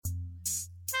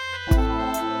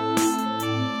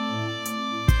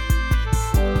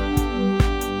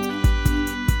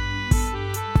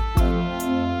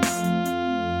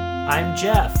I'm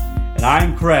Jeff. And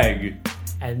I'm Craig.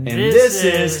 And this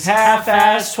is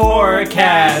Half-Assed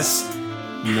Horrorcast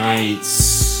Nights.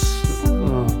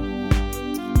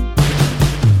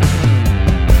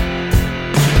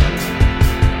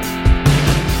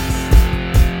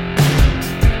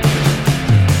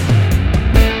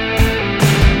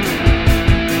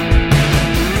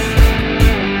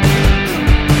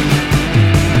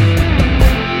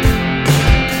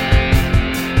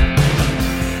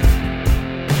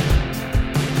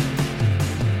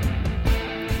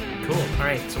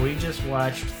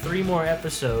 Watched 3 more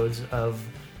episodes of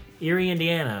Erie,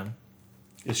 Indiana.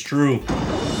 It's true.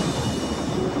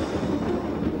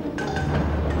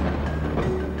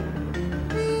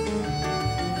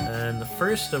 And the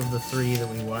first of the 3 that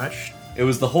we watched, it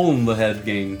was the Hole in the Head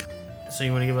gang. So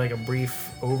you want to give like a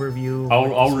brief overview?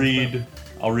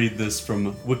 I'll read this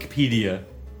from Wikipedia,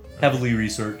 heavily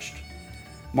researched.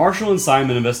 Marshall and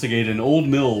Simon investigate an old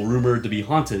mill rumored to be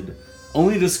haunted,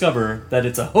 only to discover that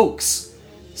it's a hoax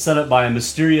set up by a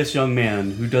mysterious young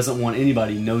man who doesn't want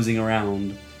anybody nosing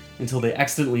around until they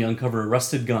accidentally uncover a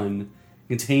rusted gun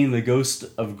containing the ghost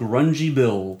of Grungy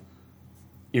Bill,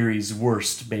 Erie's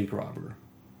worst bank robber.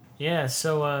 Yeah,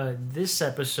 so this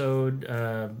episode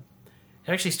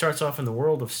actually starts off in the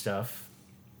world of stuff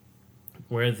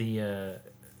where the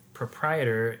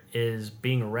proprietor is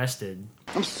being arrested.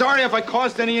 I'm sorry if I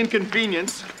caused any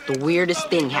inconvenience. The weirdest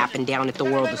thing happened down at the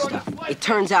World of Stuff. It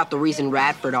turns out the reason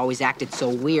Radford always acted so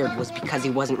weird was because he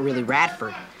wasn't really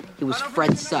Radford. He was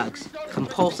Fred Suggs,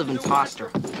 compulsive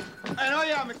imposter.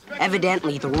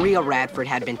 Evidently, the real Radford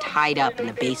had been tied up in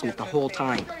the basement the whole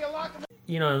time.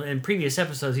 You know, in previous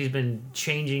episodes, he's been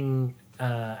changing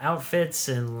outfits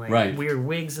and weird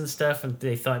wigs and stuff, and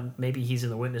they thought maybe he's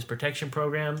in the witness protection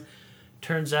program.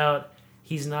 Turns out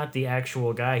he's not the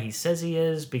actual guy he says he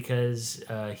is because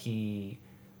he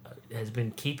has been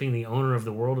keeping the owner of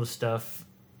the World of Stuff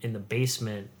in the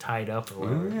basement tied up or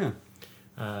whatever. Oh,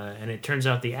 yeah. And it turns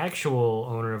out the actual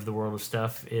owner of the World of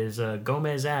Stuff is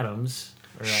Gomez Addams.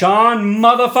 Sean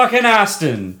motherfucking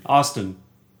Astin.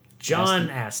 John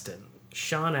Astin.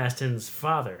 Sean Astin's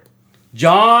father.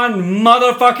 John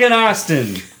motherfucking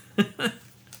Astin.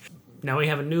 Now we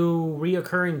have a new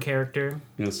reoccurring character,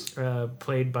 yes,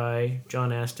 played by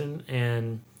John Astin,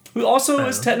 and who also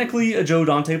is technically a Joe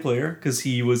Dante player because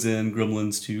he was in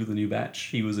Gremlins 2, the new batch.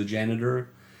 He was a janitor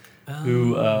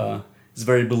who is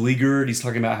very beleaguered. He's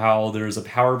talking about how there's a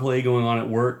power play going on at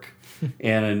work,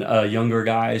 and a younger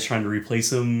guy is trying to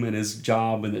replace him in his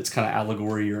job, and it's kind of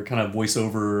allegory or kind of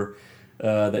voiceover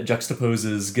that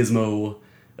juxtaposes Gizmo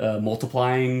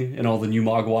multiplying and all the new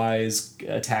Mogwais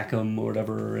attack him or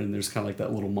whatever, and there's kind of like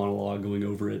that little monologue going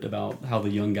over it about how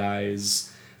the young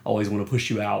guys always want to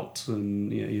push you out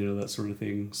and you know that sort of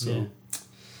thing. So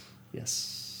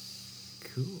yes,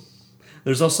 cool.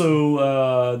 There's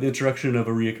also the introduction of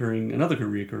another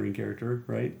reoccurring character,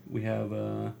 right? We have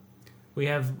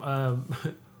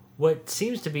what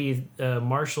seems to be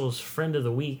Marshall's friend of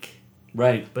the week,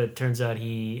 right? But it turns out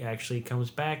he actually comes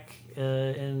back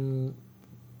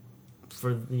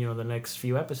for the next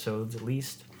few episodes at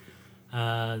least.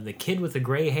 The kid with the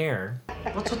gray hair.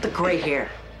 What's with the gray hair?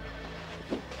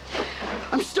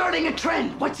 I'm starting a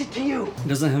trend. What's it to you? He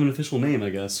doesn't have an official name,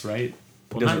 I guess, right?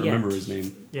 He doesn't remember his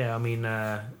name. Yeah, I mean,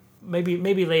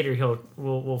 maybe later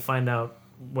we'll find out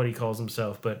what he calls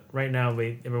himself. But right now,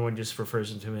 everyone just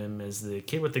refers to him as the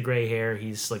kid with the gray hair.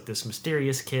 He's like this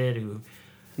mysterious kid who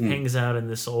hangs out in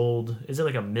this old. Is it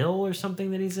like a mill or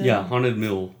something that he's in? Yeah, haunted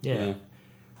mill. Yeah.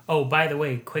 Oh, by the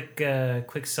way, quick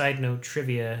side note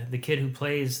trivia. The kid who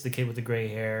plays the kid with the gray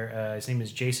hair, his name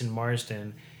is Jason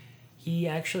Marsden. He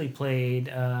actually played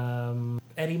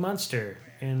Eddie Munster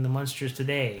in The Munsters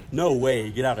Today. No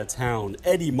way, get out of town.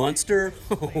 Eddie Munster?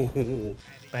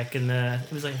 Back in I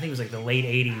think it was like the late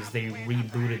 80s, they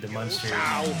rebooted The Munsters.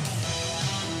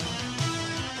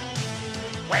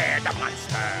 We're the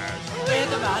monsters. We're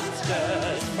the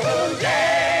monsters. Oh,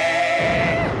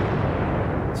 yeah!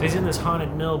 So he's in this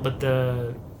haunted mill, but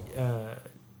the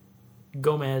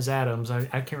Gomez Addams, I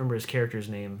can't remember his character's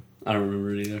name. I don't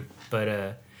remember it either.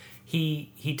 But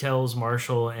he tells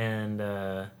Marshall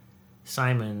and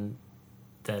Simon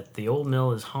that the old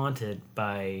mill is haunted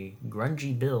by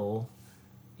Grungy Bill,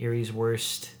 Erie's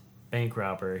worst bank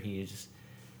robber. He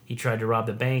tried to rob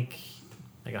the bank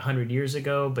like 100 years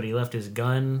ago, but he left his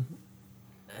gun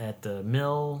at the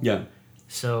mill. Yeah.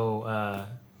 So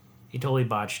he totally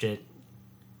botched it.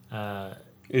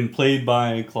 And played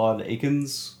by Claude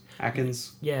Akins.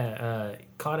 Yeah,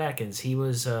 Claude Akins. He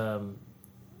was.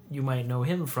 You might know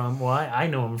him from. Well, I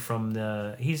know him from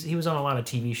the. He was on a lot of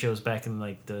TV shows back in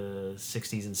like the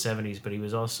 60s and 70s, but he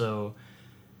was also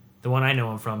the one I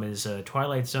know him from is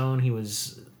Twilight Zone. He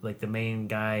was like the main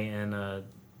guy in The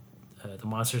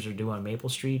Monsters Are Due on Maple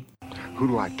Street. Who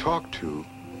do I talk to?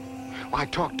 Well, I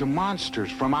talk to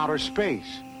monsters from outer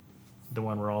space. The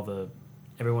one where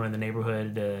everyone in the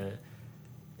neighborhood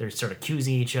they're sort of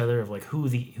accusing each other of like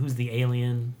who's the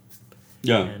alien.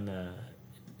 Yeah. And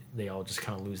they all just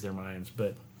kind of lose their minds.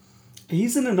 But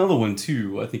he's in another one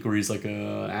too, I think, where he's like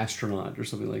a astronaut or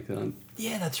something like that.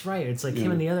 Yeah, that's right. It's like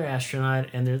him and the other astronaut,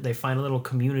 and they find a little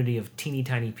community of teeny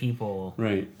tiny people.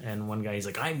 Right. And one guy, he's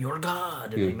like, "I'm your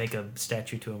god," and they make a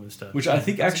statue to him and stuff. Which I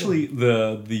think actually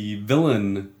the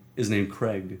villain is named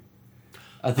Craig.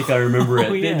 I think I remember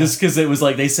it. Yeah. Just because it was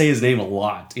like, they say his name a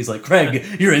lot. He's like, Craig,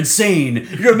 you're insane.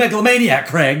 You're a megalomaniac,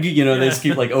 Craig. You know, they just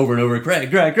keep like over and over,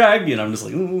 Craig. You know, I'm just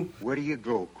like, ooh. Where do you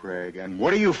go, Craig? And what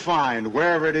do you find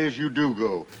wherever it is you do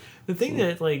go? The thing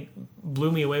that like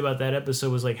blew me away about that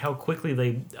episode was like how quickly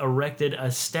they erected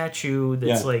a statue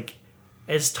that's like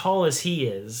as tall as he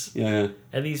is. Yeah.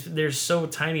 And they're so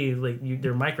tiny, like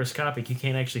they're microscopic. You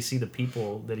can't actually see the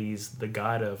people that he's the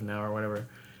god of now or whatever.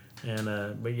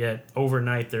 And but yet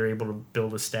overnight they're able to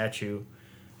build a statue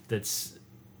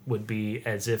would be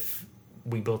as if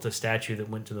we built a statue that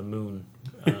went to the moon.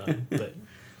 But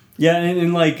yeah,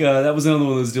 and like that was another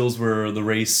one of those deals where the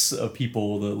race of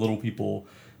people, the little people,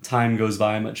 time goes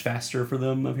by much faster for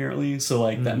them apparently. So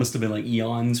like that must have been like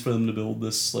eons for them to build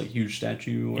this like huge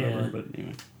statue or whatever. Yeah. But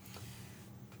anyway,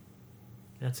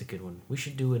 that's a good one. We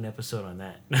should do an episode on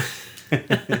that.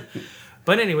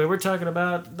 But anyway, we're talking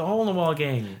about the Hole in the Wall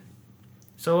gang.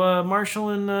 So Marshall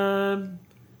and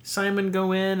Simon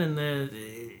go in, and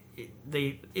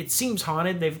it seems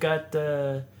haunted. They've got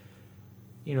a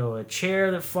chair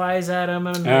that flies at them,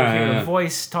 and they hear a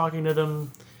voice talking to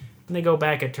them. And they go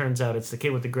back. It turns out it's the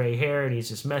kid with the gray hair, and he's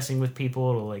just messing with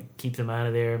people to like keep them out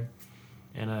of there.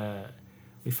 And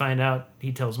we find out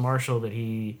he tells Marshall that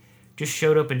he just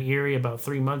showed up in Erie about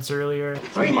 3 months earlier.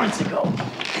 3 months ago,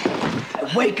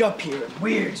 I wake up here in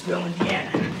Weirdsville,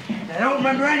 Indiana, and I don't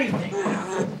remember anything.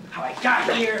 How I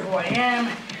got here, who I am,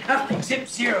 nothing, zip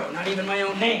zero, not even my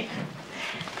own name.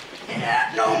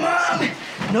 Yeah, no mom,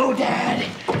 no dad,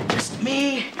 just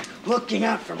me looking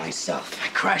out for myself. I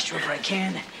crash wherever I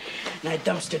can, and I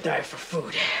dumpster dive for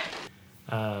food.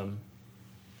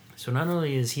 So not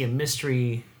only is he a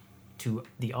mystery to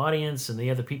the audience and the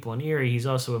other people in Erie, he's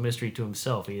also a mystery to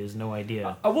himself. He has no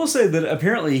idea. I will say that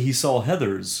apparently he saw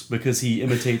Heathers because he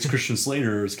imitates Christian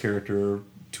Slater's character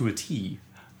to a T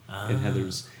in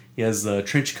Heathers. He has the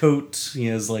trench coat. He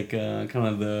has like kind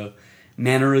of the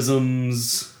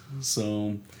mannerisms.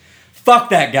 So, fuck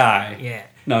that guy. Yeah.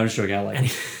 No, I'm just joking. I like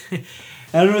him.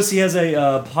 I notice he has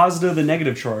a positive and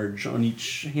negative charge on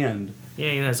each hand.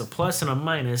 Yeah, he has a plus and a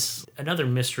minus. Another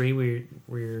mystery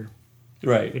we're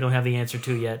right. We don't have the answer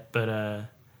to yet, but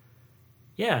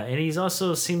yeah, and he's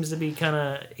also seems to be kind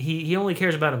of he only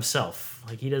cares about himself.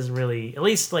 Like he doesn't really, at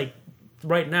least like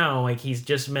right now, like he's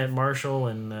just met Marshall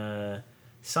and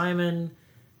Simon,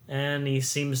 and he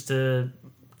seems to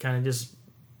kind of just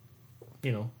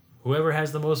whoever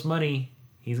has the most money,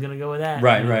 he's gonna go with that.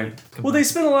 Right. Well, they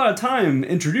spent a lot of time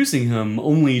introducing him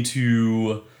only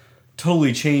to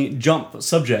totally jump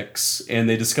subjects, and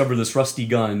they discover this rusty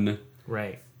gun.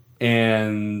 Right.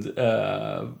 And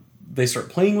they start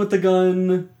playing with the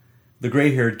gun, the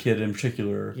gray-haired kid in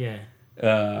particular.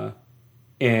 Yeah.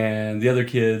 And the other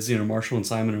kids, Marshall and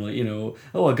Simon are like,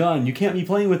 oh, a gun, you can't be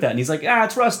playing with that. And he's like,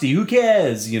 it's rusty, who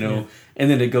cares, Yeah. And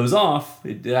then it goes off,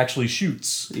 it actually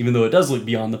shoots, even though it does look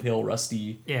beyond the pale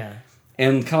rusty. Yeah.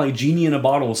 And kind of like Genie in a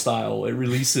Bottle style, it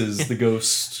releases the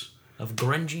ghost. Of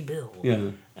Grungy Bill.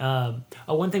 Yeah.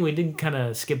 One thing we did kind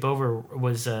of skip over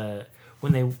was...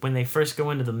 When they first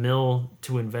go into the mill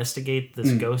to investigate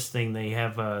this ghost thing, they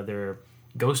have their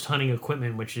ghost hunting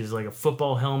equipment, which is like a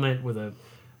football helmet with a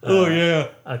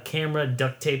camera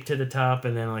duct taped to the top,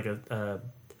 and then like a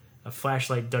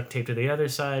flashlight duct taped to the other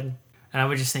side. And I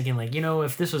was just thinking, like,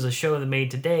 if this was a show that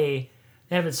made today,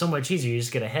 they have it so much easier. You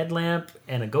just get a headlamp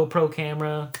and a GoPro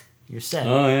camera, you're set.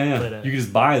 Oh yeah. But, you can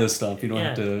just buy this stuff. You don't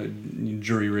have to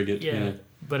jury rig it. Yeah.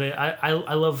 But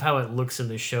I love how it looks in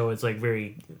the show. It's like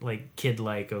very like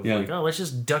kid-like of like, oh, let's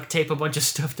just duct tape a bunch of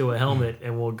stuff to a helmet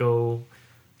and we'll go,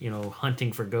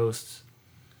 hunting for ghosts.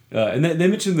 And they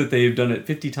mentioned that they've done it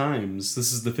 50 times.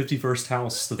 This is the 51st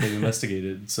house that they've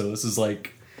investigated. So this is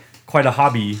like quite a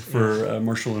hobby for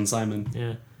Marshall and Simon.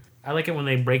 Yeah. I like it when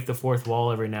they break the fourth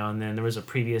wall every now and then. There was a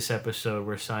previous episode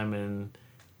where Simon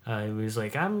he was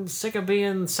like, I'm sick of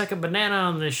being second banana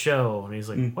on this show. And he's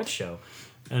like, what show?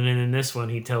 And then in this one,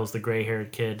 he tells the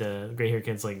gray-haired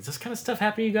kid's like, does this kind of stuff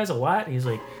happen to you guys a lot? And he's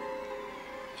like,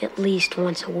 at least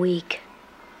once a week.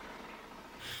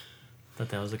 Thought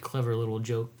that was a clever little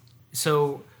joke.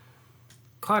 So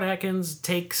Claude Atkins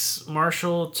takes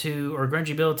Marshall to, or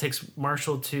Grungy Bill takes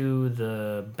Marshall to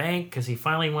the bank because he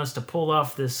finally wants to pull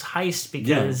off this heist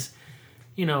because,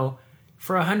 you know,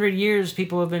 for 100 years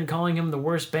people have been calling him the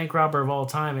worst bank robber of all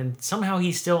time, and somehow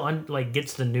he still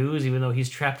gets the news even though he's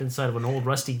trapped inside of an old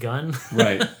rusty gun.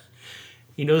 Right.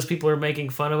 He knows people are making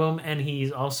fun of him, and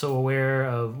he's also aware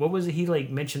of, what was it? He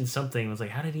mentioned something. It was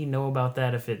like, how did he know about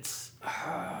that if it's...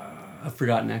 I've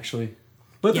forgotten, actually.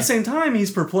 But at the same time,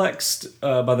 he's perplexed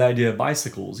by the idea of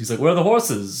bicycles. He's like, where are the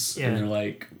horses? Yeah. And they're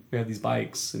like, we have these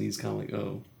bikes. And he's kind of like,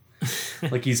 oh.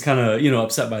 Like, he's kind of,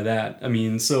 upset by that. I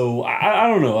mean, so, I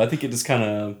don't know. I think it just kind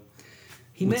of...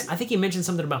 I think he mentioned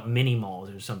something about mini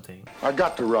malls or something. I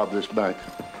got to rob this bank.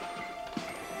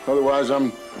 Otherwise,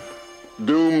 I'm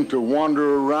doomed to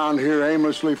wander around here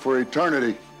aimlessly for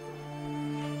eternity.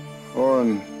 Or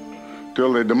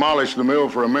until they demolish the mill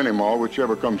for a mini mall,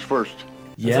 whichever comes first.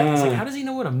 Yeah. It's like, how does he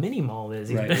know what a mini mall is?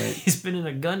 He's been in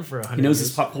a gun for 100 years. He knows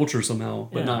his pop culture somehow,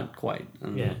 but not quite. I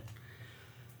don't know.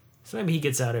 So maybe he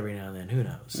gets out every now and then. Who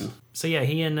knows? Yeah. So yeah,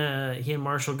 he and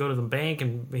Marshall go to the bank,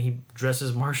 and he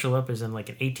dresses Marshall up as in like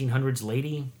an 1800s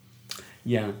lady.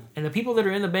 Yeah. And the people that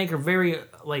are in the bank are very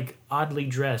oddly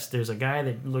dressed. There's a guy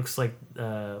that looks like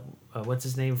what's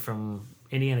his name from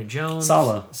Indiana Jones?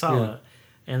 Sala. Yeah.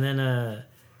 And then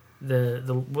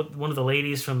one of the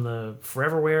ladies from the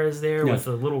Foreverware is there with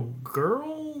a little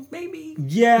girl, maybe?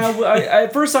 Yeah,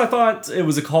 at first I thought it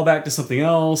was a callback to something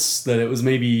else, that it was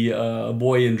maybe a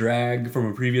boy in drag from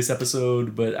a previous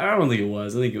episode, but I don't think it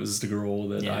was. I think it was just a girl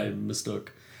that I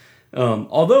mistook.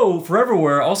 Although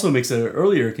Foreverware also makes an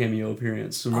earlier cameo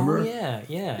appearance, remember? Oh,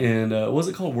 yeah. And what was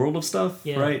it called? World of Stuff,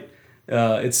 right?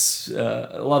 It's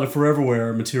a lot of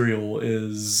Foreverware material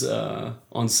is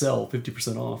on sale,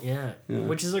 50% off. Yeah,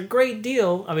 which is a great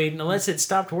deal. I mean, unless it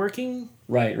stopped working.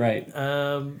 Right.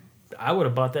 I would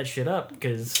have bought that shit up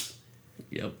because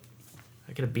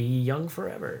I could be young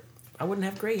forever. I wouldn't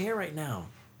have gray hair right now.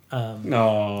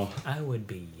 I would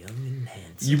be young and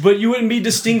handsome. But you wouldn't be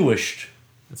distinguished.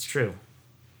 That's true.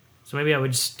 So maybe I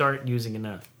would start using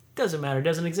it. Doesn't matter.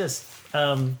 Doesn't exist.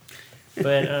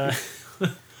 But...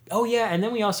 Oh, yeah, and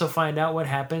then we also find out what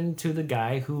happened to the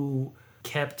guy who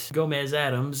kept Gomez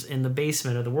Adams in the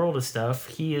basement of the World of Stuff.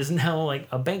 He is now like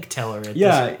a bank teller at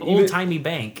this old-timey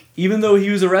bank. Even though he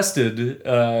was arrested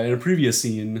in a previous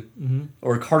scene,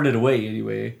 or carted away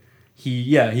anyway,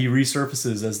 he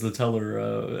resurfaces as the teller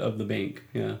of the bank.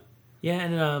 Yeah. Yeah,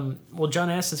 and John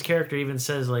Astin's character even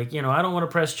says, I don't want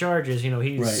to press charges.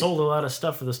 He sold a lot of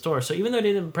stuff for the store. So even though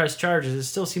he didn't press charges, it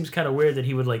still seems kind of weird that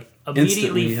he would,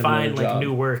 immediately find,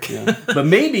 new work. Yeah. But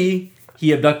maybe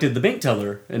he abducted the bank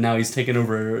teller, and now he's taken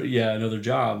over, another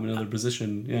job, another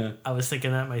position. Yeah. I was thinking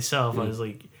that myself. I was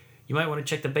like, you might want to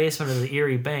check the basement of the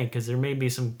Erie Bank, because there may be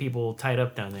some people tied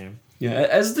up down there. Yeah,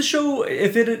 as the show,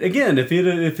 if it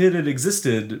had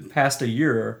existed past a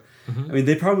year... I mean,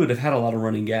 they probably would have had a lot of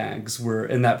running gags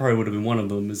and that probably would have been one of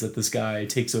them, is that this guy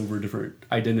takes over different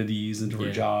identities and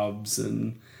different jobs,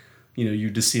 and you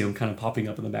just see him kind of popping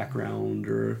up in the background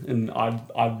or in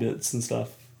odd bits and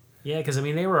stuff. Yeah, because I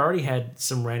mean, they already had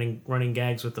some running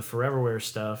gags with the Foreverware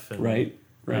stuff, and, right.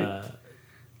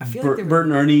 I feel Bert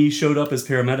and Ernie showed up as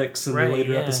paramedics in the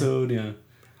later episode. Yeah,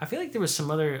 I feel like there were some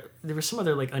other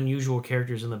unusual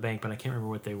characters in the bank, but I can't remember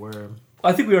what they were.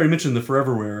 I think we already mentioned the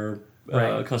Foreverware.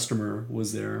 Customer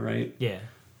was there, right? Yeah.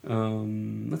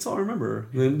 That's all I remember.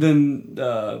 Then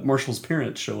Marshall's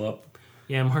parents show up.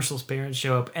 Yeah, Marshall's parents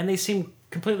show up, and they seem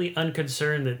completely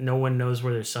unconcerned that no one knows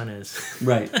where their son is.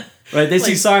 Right. They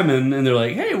see Simon, and they're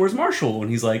like, "Hey, where's Marshall?"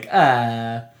 And he's like,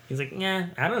 "Ah." He's like, "Yeah,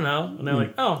 I don't know." And they're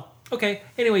like, "Oh, okay.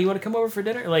 Anyway, you want to come over for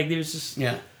dinner?" There's just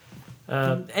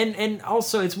and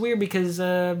also it's weird because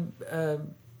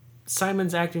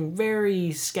Simon's acting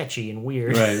very sketchy and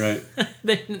weird. Right.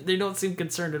 They don't seem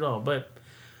concerned at all. But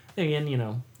again,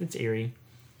 it's Erie.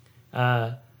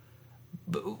 But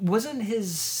was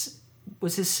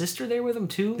his sister there with him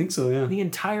too? I think so, yeah. The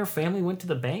entire family went to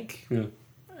the bank? Yeah.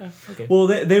 Okay. Well,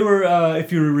 they were,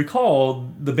 if you recall,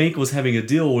 the bank was having a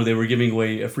deal where they were giving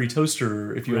away a free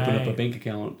toaster if you open up a bank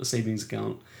account, a savings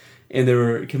account. And they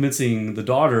were convincing the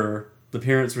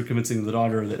parents were convincing the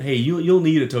daughter that, hey, you'll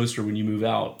need a toaster when you move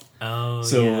out. Oh,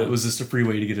 so it was just a free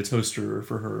way to get a toaster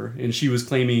for her. And she was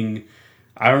claiming,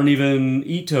 I don't even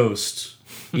eat toast.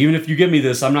 Even if you give me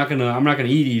this, I'm not gonna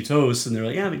eat toast. And they're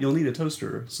like, yeah, but you'll need a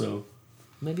toaster. So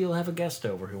maybe you'll have a guest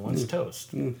over who wants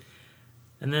toast. And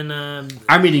then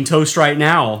I'm eating toast right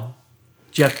now.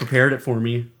 Jeff prepared it for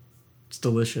me. It's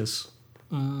delicious.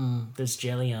 There's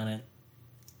jelly on it.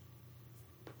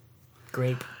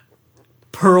 Grape.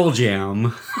 Pearl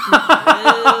Jam.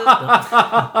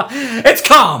 It's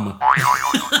calm.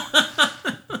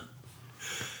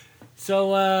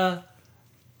 So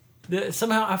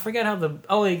somehow I forget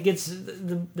how it gets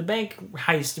the bank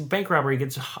robbery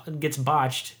gets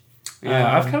botched.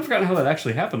 Yeah, I've kind of forgotten how that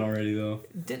actually happened already though.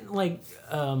 Didn't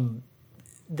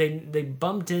they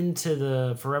bumped into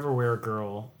the Forever Wear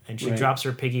girl and she drops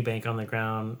her piggy bank on the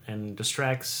ground and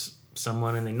distracts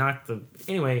someone and they knock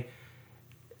anyway.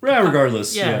 Yeah,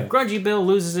 regardless. Yeah, Grungy Bill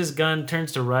loses his gun,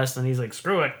 turns to rust, and he's like,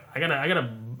 "Screw it! I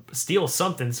gotta steal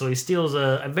something." So he steals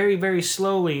a very, very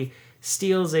slowly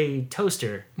steals a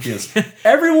toaster. Yes,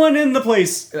 everyone in the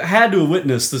place had to have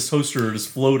witnessed this toaster just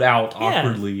float out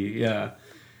awkwardly. Yeah,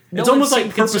 it's almost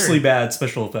like purposely bad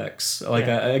special effects. Like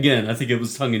again, I think it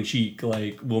was tongue in cheek.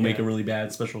 Like we'll make a really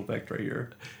bad special effect right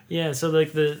here. Yeah, so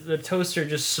like the toaster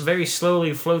just very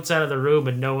slowly floats out of the room,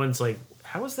 and no one's like,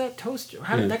 how was that toaster?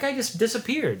 How did that guy just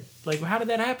disappeared? Like, how did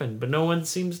that happen? But no one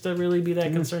seems to really be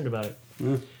that concerned about it.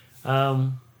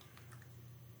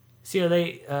 So yeah,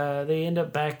 they end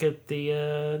up back at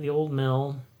the old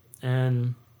mill,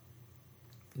 and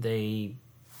Grungy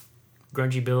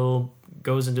Bill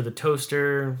goes into the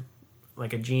toaster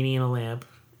like a genie in a lamp,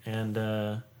 and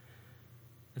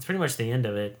that's pretty much the end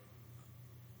of it.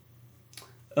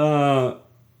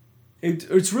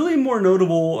 It's really more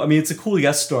notable. I mean, it's a cool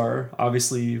guest star,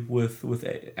 obviously, with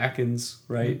Atkins,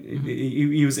 right? Mm-hmm.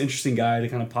 He was an interesting guy to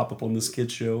kind of pop up on this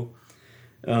kids show.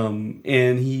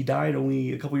 And he died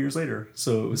only a couple years later,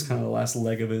 so it was kind of the last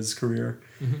leg of his career.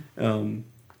 Mm-hmm.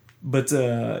 But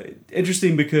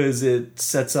interesting because it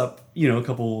sets up, a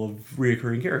couple of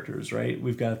reoccurring characters, right?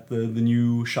 We've got the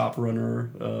new shop runner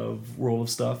of World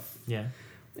of Stuff. Yeah.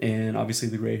 And obviously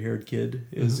the gray-haired kid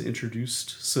is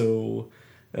introduced, so...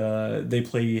 they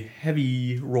play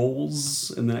heavy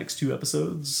roles in the next 2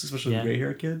 episodes, especially the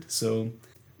gray-haired kid. So,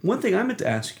 one thing I meant to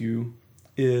ask you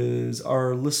is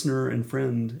our listener and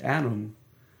friend Adam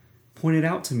pointed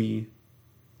out to me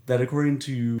that according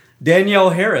to Danielle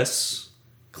Harris,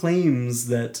 claims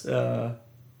that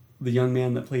the young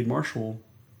man that played Marshall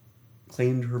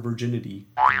claimed her virginity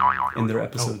in their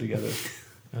episode together.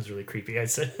 That was really creepy, I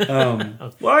said.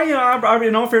 Well,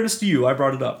 in all fairness to you, I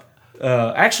brought it up.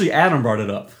 Actually, Adam brought it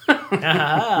up.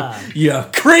 Yeah,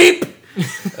 creep.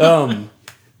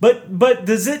 But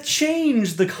does it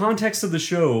change the context of the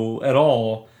show at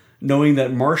all, knowing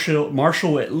that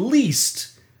Marshall at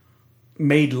least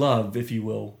made love, if you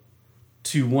will,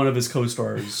 to one of his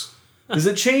co-stars? Does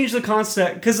it change the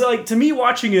concept? Because, to me,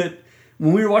 watching it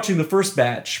when we were watching the first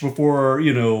batch before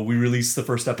we released the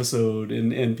first episode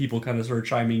and people kind of started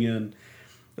chiming in,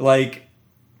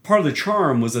 part of the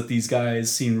charm was that these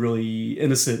guys seemed really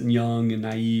innocent and young and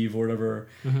naive or whatever.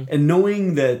 Mm-hmm. And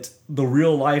knowing that the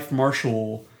real life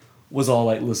Marshall was all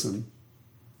like, listen,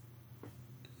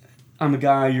 I'm a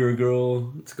guy, you're a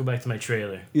girl. Let's go back to my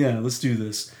trailer. Yeah, let's do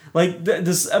this.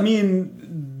 Does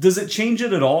it change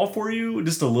it at all for you?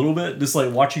 Just a little bit? Just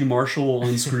watching Marshall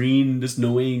on screen, just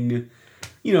knowing...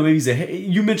 maybe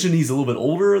you mentioned he's a little bit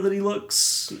older than he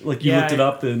looks. Looked it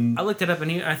up and... I looked it up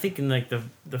and I think in the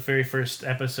very first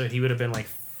episode, he would have been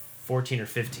 14 or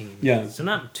 15. Yeah. So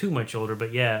not too much older,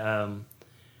 but yeah.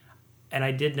 And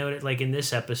I did note it, in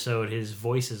this episode, his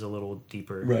voice is a little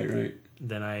deeper. Right.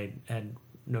 Than I had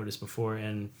noticed before.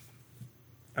 And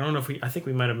I don't know I think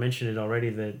we might have mentioned it already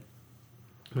that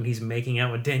when he's making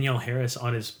out with Danielle Harris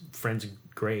on his friend's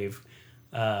grave,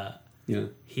 they're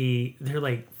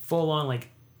full on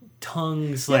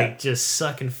tongues just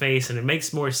sucking face, and it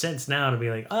makes more sense now to be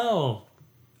I want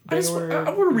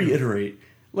to reiterate,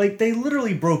 they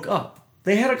literally broke up.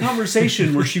 They had a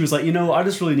conversation where she was like, I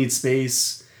just really need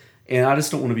space and I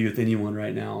just don't want to be with anyone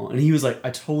right now. And he was like, I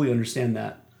totally understand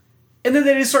that. And then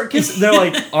they just start kissing. They're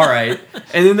like, all right.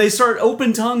 And then they start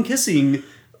open tongue kissing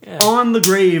on the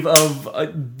grave of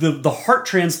the heart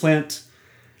transplant.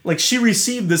 She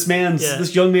received this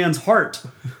young man's heart.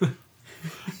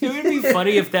 It would be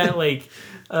funny if that,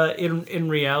 in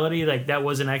reality, that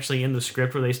wasn't actually in the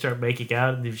script where they start making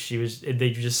out. They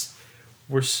just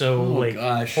were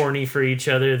so horny for each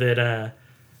other that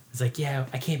it's I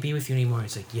can't be with you anymore.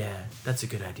 It's yeah, that's a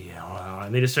good idea.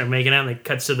 And they just start making out, and it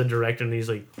cuts to the director, and he's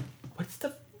like, what's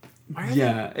the...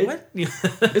 What?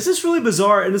 It's just really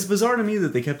bizarre, and it's bizarre to me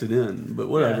that they kept it in. But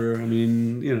whatever. Yeah. I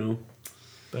mean,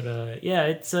 But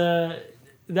it's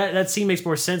that scene makes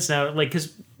more sense now.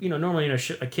 Because normally in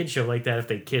a kid show like that, if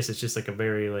they kiss, it's just a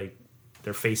very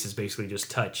their faces basically just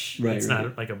touch. Right. It's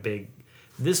not a big.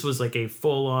 This was a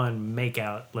full on make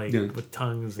out with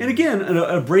tongues. And again,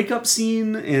 a breakup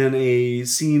scene and a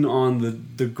scene on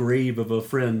the grave of a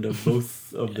friend of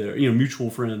both of their mutual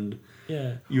friend.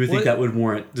 Yeah. You would think that would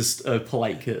warrant just a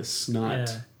polite kiss, not...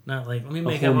 Yeah. Not like, let me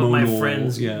make out with my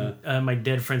friend's, yeah. My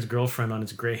dead friend's girlfriend on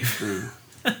his grave.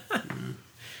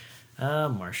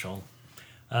 Marshall.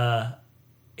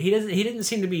 He didn't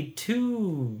seem to be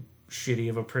too shitty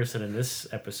of a person in this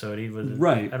episode. He was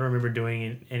right. I don't remember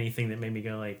doing anything that made me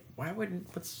go like,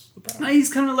 what's the problem?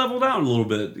 He's kind of leveled out a little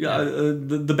bit. Yeah.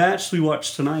 The batch we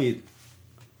watched tonight,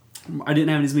 I didn't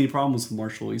have as many problems with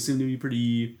Marshall. He seemed to be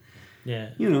pretty,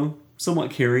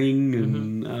 somewhat caring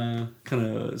and kind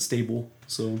of stable.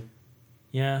 So,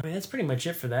 yeah, I mean, that's pretty much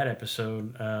it for that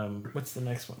episode. What's the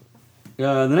next one?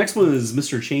 The next one is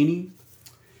Mr. Cheney.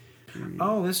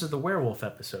 Oh, this is the werewolf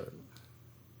episode.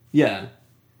 Yeah. It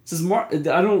says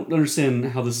I don't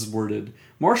understand how this is worded.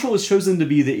 Marshall was chosen to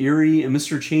be the Erie and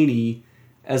Mr. Cheney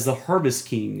as the Harvest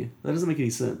King. That doesn't make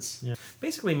any sense. Yeah.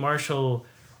 Basically, Marshall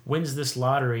wins this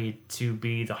lottery to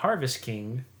be the Harvest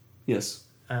King. Yes.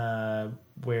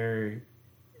 Where...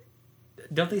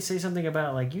 Don't they say something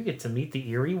about, like, you get to meet the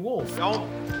Erie Wolf?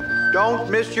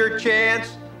 Don't miss your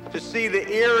chance to see the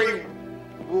Erie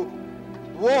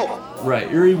Wolf. Right,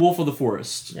 Erie Wolf of the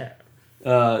Forest. Yeah.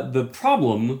 The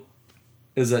problem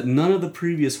is that none of the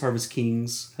previous Harvest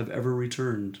Kings have ever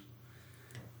returned.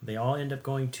 They all end up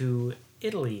going to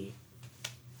Italy.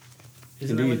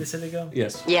 Isn't Indeed. that where they said they go?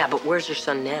 Yes. Yeah, but where's your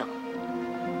son now?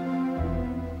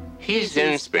 He's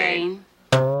in Spain.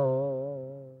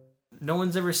 No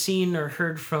one's ever seen or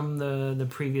heard from the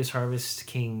previous Harvest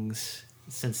Kings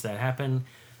since that happened.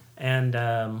 And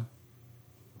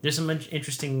there's some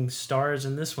interesting stars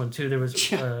in this one, too. There was...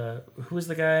 who was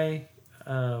the guy?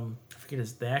 I forget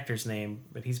the actor's name,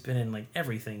 but he's been in, like,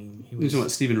 everything. You're talking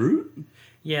about Stephen Root?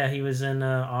 Yeah, he was in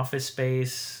Office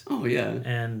Space. Oh, yeah.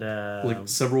 And... like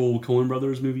several Coen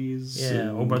Brothers movies. Yeah,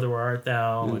 Oh Brother, Where Art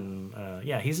Thou? And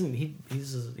he's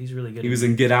really good. He was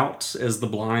in Get Out as the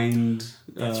blind.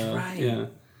 That's right. Yeah,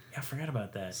 I forgot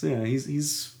about that. So yeah,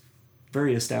 he's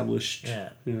very established.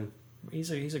 Yeah. Yeah.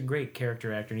 He's a great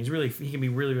character actor, and he can be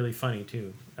really, really funny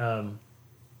too.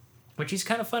 Which he's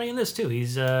kind of funny in this too.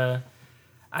 He's I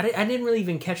didn't really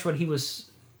even catch what his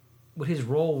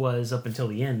role was up until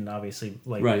the end. Obviously,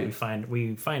 like right.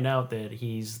 we find out that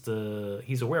he's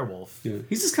a werewolf. Yeah,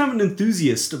 he's just kind of an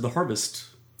enthusiast of the harvest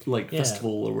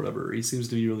festival or whatever. He seems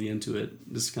to be really into it.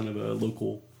 Just kind of a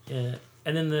local. Yeah,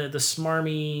 and then the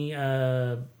smarmy.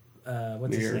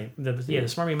 What's mayor. his name? The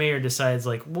smarmy mayor decides,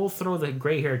 like, we'll throw the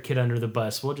gray-haired kid under the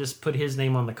bus. We'll just put his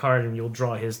name on the card and you'll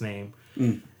draw his name.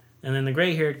 Mm. And then the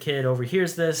gray-haired kid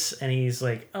overhears this and he's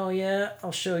like, oh yeah,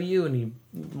 I'll show you. And he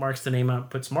marks the name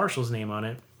out, puts Marshall's name on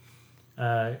it.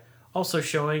 Also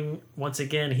showing, once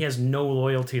again, he has no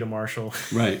loyalty to Marshall.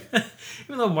 Right.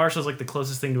 Even though Marshall's like the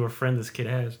closest thing to a friend this kid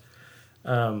has.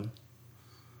 So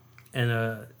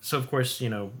of course,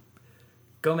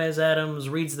 Gomez Adams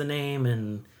reads the name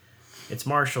and it's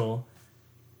Marshall.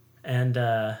 And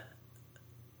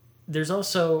there's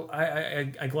also,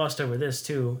 I glossed over this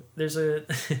too. There's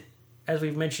as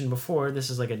we've mentioned before, this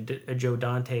is like a Joe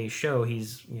Dante show.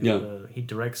 He's, he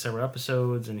directs several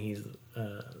episodes and he's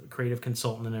a creative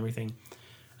consultant and everything.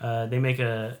 They make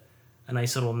a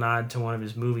nice little nod to one of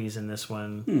his movies in this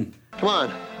one. Come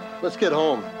on, let's get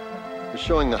home. They're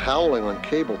showing The Howling on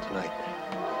cable tonight.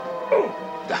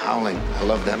 The Howling. I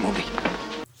love that movie.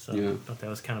 So I thought that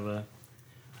was kind of a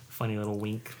funny little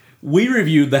wink. We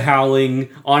reviewed The Howling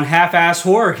on Half-Ass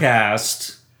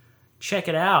Horrorcast. Check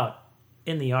it out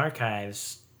in the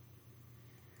archives.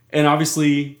 And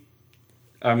obviously,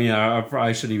 I mean, I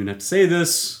probably shouldn't even have to say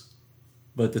this,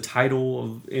 but the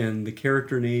title and the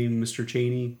character name, Mr.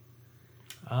 Cheney.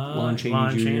 Lon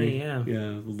Chaney Jr. Chaney, yeah.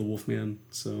 Yeah, the Wolfman.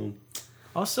 So,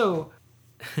 also,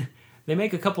 they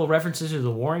make a couple of references to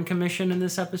the Warren Commission in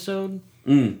this episode.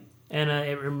 Mm. And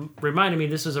it reminded me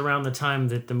this was around the time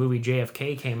that the movie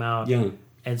JFK came out. Yeah.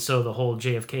 And so the whole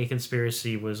JFK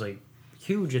conspiracy was like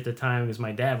huge at the time because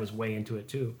my dad was way into it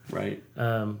too. Right.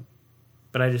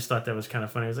 But I just thought that was kind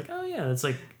of funny. I was like, oh yeah, it's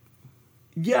like...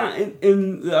 Yeah,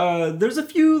 and there's a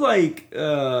few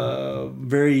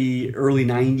very early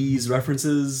 90s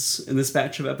references in this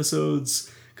batch of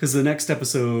episodes because the next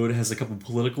episode has a couple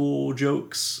political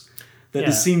jokes that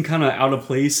just seem kind of out of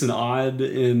place and odd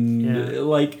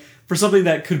and for something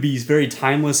that could be very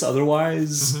timeless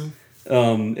otherwise.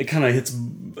 Mm-hmm. It kind of hits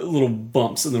little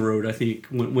bumps in the road, I think,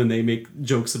 when they make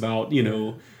jokes about,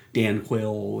 Dan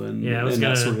Quayle and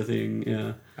that sort of thing.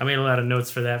 Yeah, I made a lot of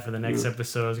notes for that for the next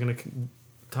episode. I was going to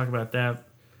talk about that.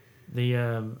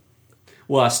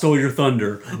 Well, I stole your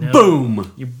thunder.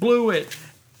 Boom! You blew it.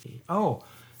 Oh,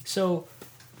 so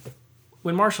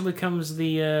when Marshall becomes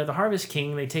the Harvest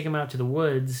King, they take him out to the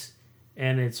woods,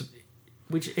 and it's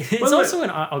Which it's also an...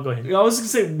 I'll go ahead. I was going to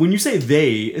say, when you say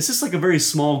they, it's just like a very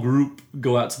small group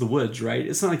go out to the woods, right?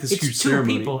 It's not like this huge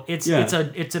ceremony. It's 2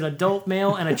 people. It's an adult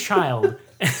male and a child.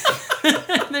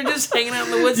 They're just hanging out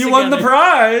in the woods together. Won the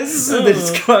prize! And they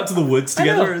just go out to the woods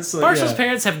together. It's like, Marshall's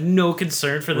parents have no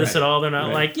concern for this at all. They're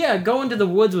not like, go into the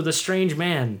woods with a strange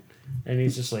man. And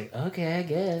he's just like, okay, I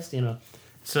guess,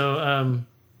 So,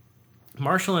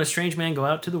 Marshall and a strange man go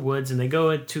out to the woods, and they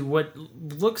go into what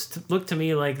look to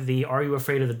me like the Are You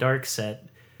Afraid of the Dark set,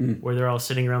 where they're all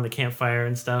sitting around the campfire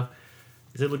and stuff.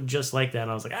 It looked just like that,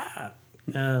 and I was like,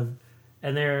 and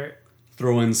they're...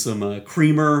 Throw in some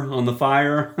creamer on the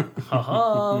fire.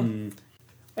 And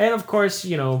of course,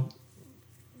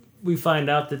 we find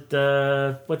out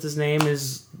that what's his name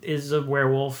is a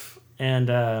werewolf,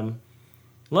 and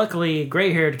luckily,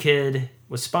 gray-haired kid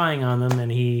was spying on them,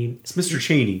 and it's Mr.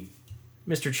 Cheney.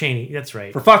 Mr. Cheney, that's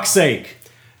right. For fuck's sake!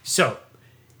 So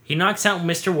he knocks out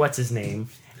Mr. What's his name,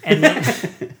 and then,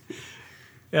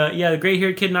 the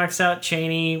gray-haired kid knocks out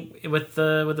Cheney with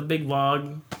the big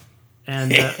log.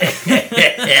 And get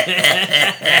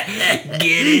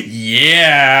it?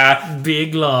 Yeah,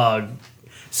 big log.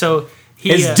 So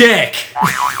his dick.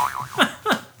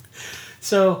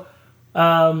 So,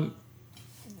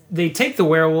 they take the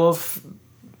werewolf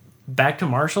back to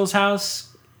Marshall's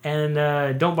house and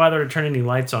don't bother to turn any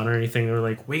lights on or anything. They're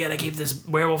like, we gotta keep this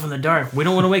werewolf in the dark. We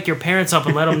don't want to wake your parents up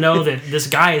and let them know that this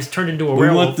guy is turned into a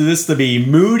werewolf. We want this to be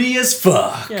moody as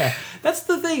fuck. Yeah, that's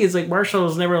the thing. Is like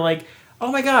Marshall's never like,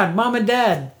 oh my God, Mom and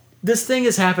Dad, this thing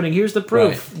is happening. Here's the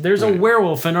proof. Right. There's a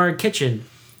werewolf in our kitchen.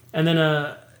 And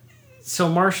then, so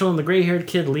Marshall and the gray-haired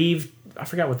kid leave. I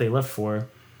forgot what they left for,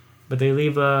 but they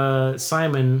leave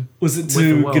Simon. Was it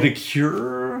to get a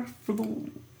cure for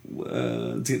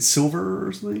to get silver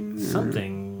or something?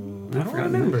 Something. I don't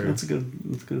remember. That's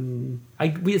good.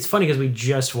 It's funny because we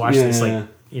just watched this.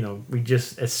 We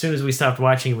just, as soon as we stopped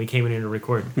watching it, we came in here to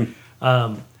record.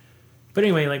 But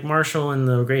anyway, like Marshall and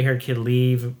the gray-haired kid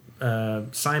leave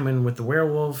Simon with the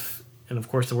werewolf, and of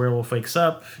course the werewolf wakes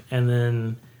up, and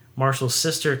then Marshall's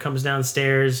sister comes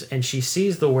downstairs, and she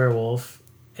sees the werewolf,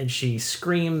 and she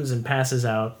screams and passes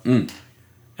out. And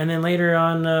then later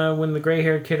on, when the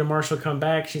gray-haired kid and Marshall come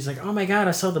back, she's like, oh my God,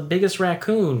 I saw the biggest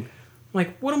raccoon. I'm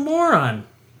like, what a moron.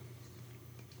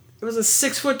 It was a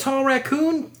 6-foot-tall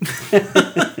raccoon?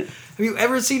 Have you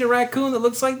ever seen a raccoon that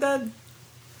looks like that?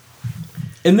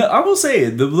 And I will say,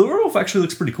 the werewolf actually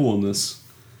looks pretty cool in this.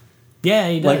 Yeah,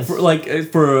 he does.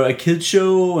 For a kid's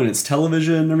show and it's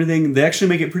television and everything, they actually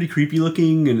make it pretty creepy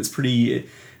looking, and it's pretty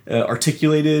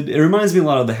articulated. It reminds me a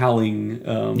lot of the Howling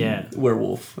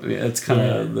werewolf. I mean, it's kind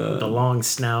of the long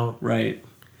snout. Right.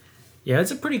 Yeah,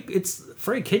 it's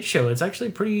for a kid's show, it's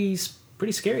actually pretty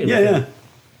scary looking.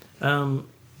 Yeah.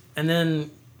 And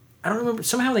then, I don't remember,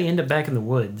 somehow they end up back in the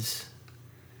woods.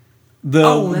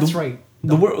 That's right.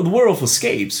 The werewolf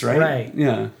escapes, right? Right.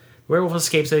 Yeah. Werewolf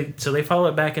escapes, so they follow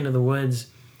it back into the woods.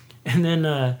 And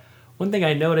then one thing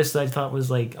I noticed that I thought was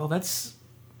like, oh, that's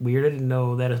weird. I didn't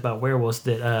know that about werewolves.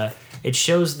 That it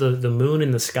shows the moon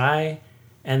in the sky,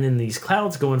 and then these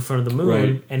clouds go in front of the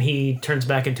moon, and he turns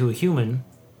back into a human.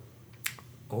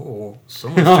 Oh,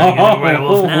 someone's turning into a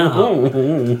werewolf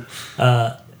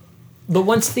now. But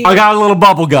once I got a little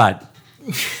bubble gut.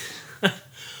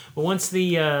 But once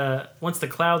the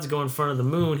clouds go in front of the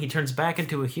moon, he turns back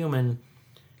into a human.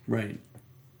 Right.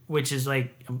 Which is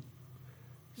like,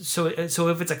 so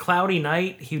if it's a cloudy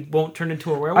night, he won't turn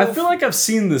into a werewolf? I feel like I've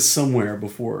seen this somewhere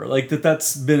before. Like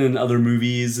that's been in other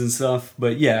movies and stuff.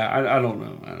 But yeah, I don't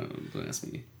know. Don't ask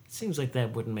me. It seems like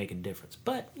that wouldn't make a difference.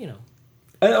 But,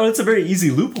 it's a very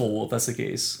easy loophole if that's the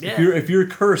case. Yeah. If you're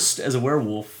cursed as a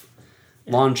werewolf,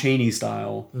 Lon Chaney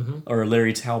style, or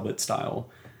Larry Talbot style,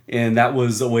 and that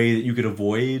was a way that you could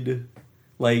avoid,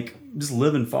 like, just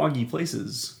live in foggy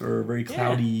places or very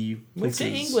cloudy places. Move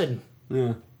to England.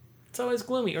 Yeah. It's always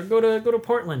gloomy. Or go to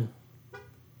Portland.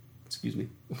 Excuse me.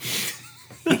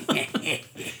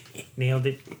 Nailed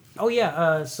it. Oh,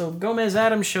 yeah. So Gomez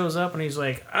Adams shows up and he's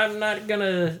like, I'm not going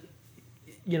to,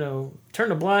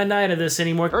 turn a blind eye to this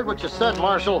anymore. Heard what you said,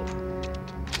 Marshall.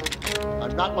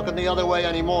 I'm not looking the other way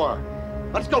anymore.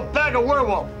 Let's go bag a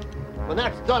werewolf. When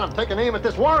that's done, I'm taking aim at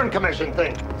this Warren Commission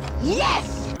thing.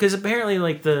 Yes! Because apparently,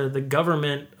 like, the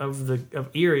government of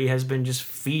Erie has been just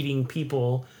feeding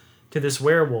people to this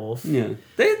werewolf. Yeah.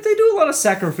 They do a lot of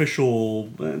sacrificial...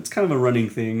 It's kind of a running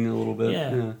thing a little bit.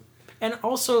 Yeah. And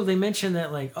also, they mentioned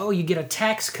that, like, oh, you get a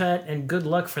tax cut and good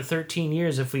luck for 13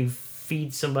 years if we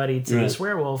feed somebody to this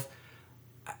werewolf.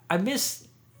 I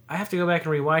have to go back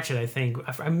and rewatch it, I think.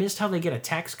 I missed how they get a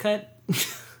tax cut.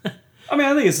 I mean,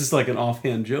 I think it's just like an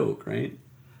offhand joke, right?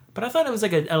 But I thought it was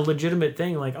like a legitimate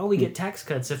thing. Like, oh, we get tax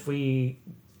cuts if we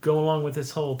go along with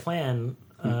this whole plan.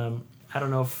 I don't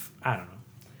know.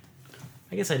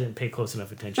 I guess I didn't pay close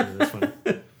enough attention to this one.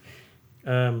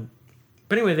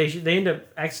 But anyway, they end up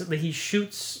accidentally. He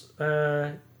shoots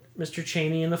Mr.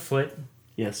 Cheney in the foot.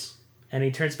 Yes. And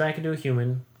he turns back into a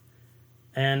human.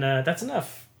 And that's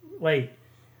enough. Like,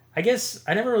 I guess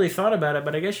I never really thought about it,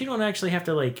 but I guess you don't actually have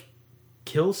to like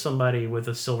kill somebody with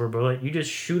a silver bullet. You just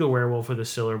shoot a werewolf with a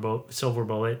silver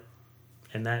bullet,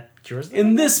 and that cures them.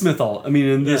 In this mythology,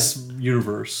 in this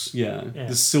universe,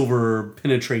 the silver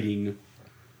penetrating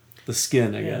the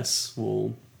skin, I guess,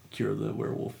 will cure the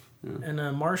werewolf. Yeah.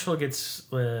 And Marshall gets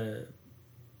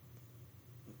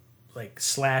like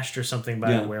slashed or something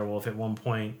by a werewolf at one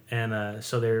point, and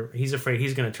so he's afraid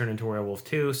he's going to turn into a werewolf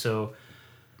too. So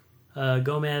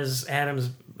Gomez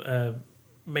Adams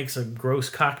makes a gross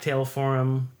cocktail for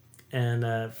him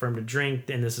and for him to drink,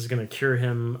 and this is going to cure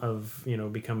him of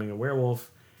becoming a werewolf.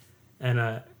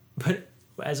 And but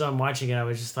as I'm watching it, I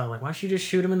was just thought like, why don't you just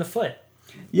shoot him in the foot?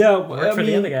 Yeah, for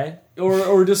the other guy,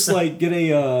 or just like get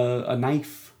a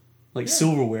knife, like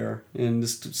silverware, and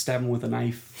just stab him with a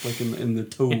knife, like in the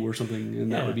toe or something,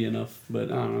 and that would be enough.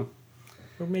 But I don't know.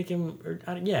 Or make him,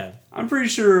 I'm pretty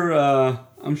sure.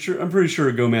 I'm pretty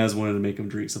sure Gomez wanted to make him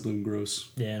drink something gross.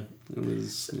 Yeah, it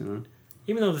was.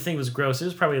 Even though the thing was gross, it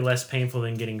was probably less painful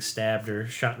than getting stabbed or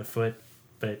shot in the foot.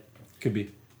 But could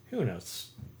be. Who knows?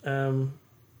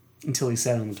 Until he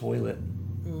sat on the toilet.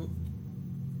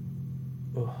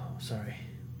 Oh, sorry.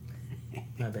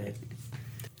 My bad.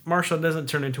 Marshall doesn't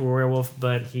turn into a werewolf,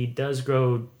 but he does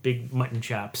grow big mutton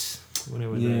chops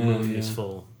whenever the wound is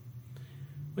full.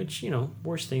 Which,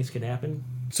 worse things could happen.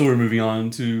 So we're moving on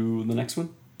to the next one?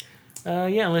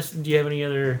 Unless, do you have any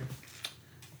other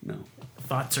No.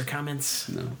 thoughts or comments?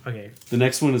 No. Okay. The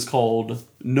next one is called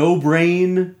No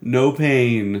Brain, No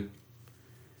Pain.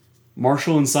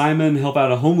 Marshall and Simon help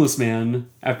out a homeless man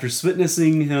after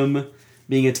witnessing him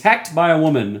being attacked by a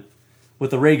woman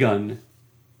with a ray gun.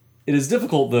 It is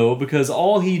difficult, though, because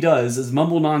all he does is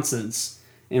mumble nonsense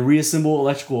and reassemble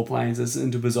electrical appliances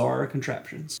into bizarre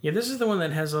contraptions. Yeah, this is the one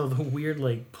that has all the weird,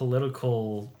 like,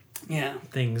 political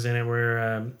things in it,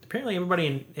 where apparently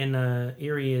everybody in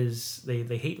Erie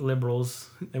they hate liberals.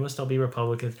 They must all be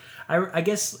Republicans. I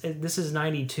guess this is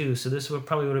 92, so this would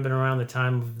have been around the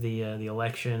time of the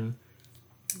election.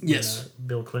 Yes.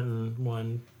 Bill Clinton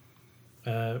won.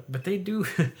 But they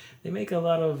make a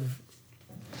lot of,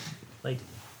 like,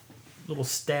 little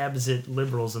stabs at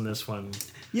liberals in this one.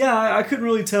 Yeah, I couldn't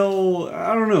really tell.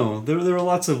 I don't know. There were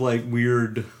lots of like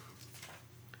weird.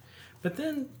 But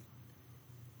then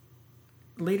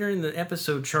later in the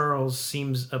episode, Charles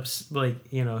seems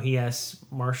he asks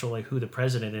Marshall like who the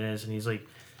president is, and he's like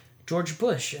George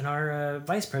Bush, and our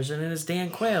vice president is Dan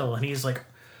Quayle, and he's like,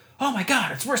 oh my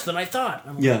God, it's worse than I thought.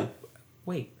 I'm like,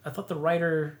 wait, I thought the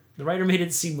writer made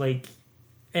it seem like.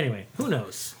 Anyway, who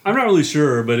knows? I'm not really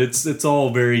sure, but it's all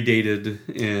very dated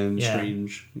and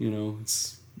strange.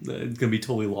 It's gonna be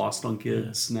totally lost on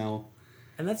kids now.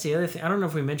 And that's the other thing. I don't know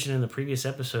if we mentioned in the previous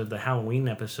episode, the Halloween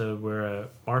episode, where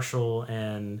Marshall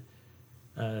and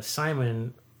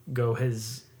Simon go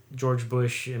as George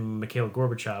Bush and Mikhail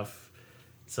Gorbachev.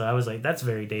 So I was like, that's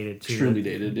very dated too. Extremely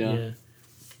dated, yeah.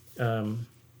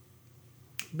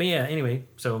 But yeah, anyway,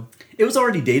 so it was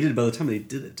already dated by the time they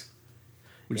did it,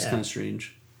 which is kind of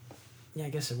strange. Yeah, I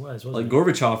guess it was. Like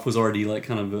Gorbachev was already like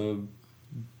kind of a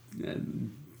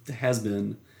has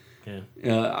been. Yeah.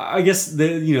 I guess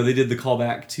they did the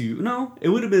callback to it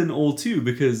would have been old too,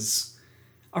 because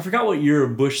I forgot what year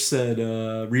Bush said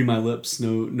read my lips,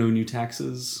 no new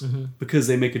taxes, because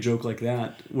they make a joke like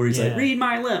that where he's like read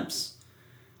my lips,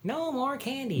 no more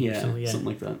candy. Yeah, something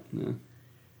like that.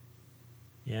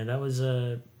 Yeah, that was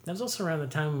also around the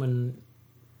time when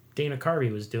Dana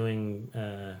Carvey was doing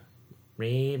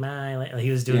read my lips.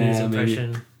 He was doing his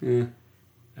impression. Maybe.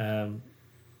 Yeah.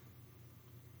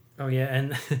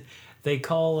 And they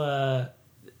call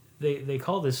they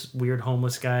call this weird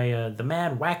homeless guy the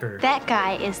Mad Whacker. That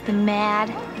guy is the Mad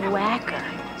Whacker.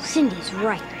 Cindy's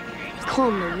right. They call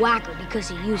him the Whacker because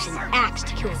he used an axe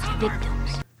to kill his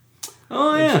victims.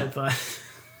 Oh yeah.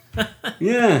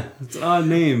 Yeah, it's an odd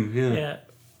name. Yeah. Yeah.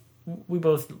 We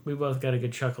both got a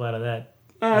good chuckle out of that.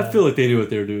 I feel like they knew what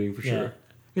they were doing for sure.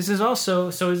 This is also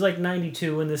it was like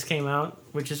 92 when this came out,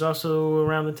 which is also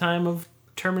around the time of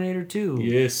Terminator 2.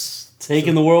 Yes.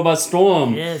 Taking the world by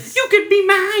storm. Yes. You could be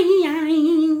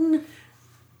mine.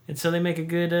 And so they make a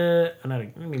good,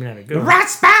 maybe not a good one. Right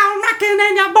spout rocking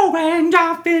and your bow and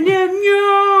dropping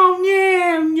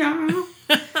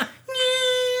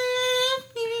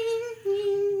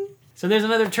So there's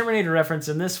another Terminator reference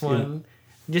in this one.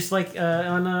 Just like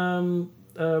on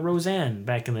Roseanne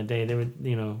back in the day, they would,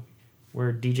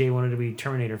 where DJ wanted to be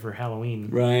Terminator for Halloween.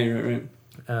 Right.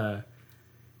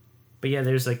 But yeah,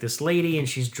 there's like this lady, and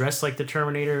she's dressed like the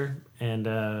Terminator,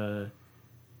 and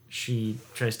she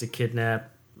tries to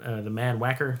kidnap the Mad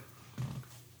Whacker,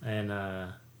 and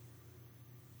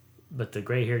but the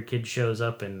gray-haired kid shows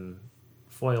up and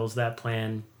foils that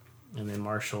plan, and then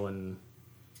Marshall and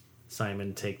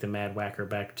Simon take the Mad Whacker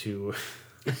back to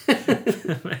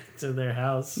their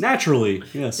house. Naturally,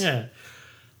 yes. Yeah,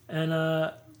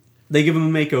 and they give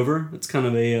him a makeover. It's kind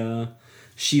of a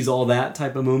she's all that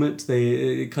type of moment.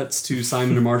 It cuts to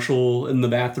Simon and Marshall in the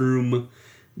bathroom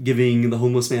giving the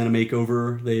homeless man a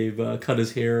makeover. They've cut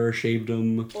his hair, shaved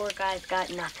him. Poor guy's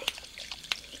got nothing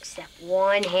except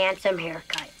one handsome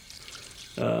haircut.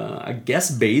 I guess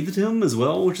bathed him as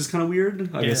well, which is kind of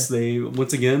weird. I guess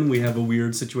once again, we have a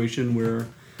weird situation where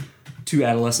two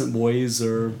adolescent boys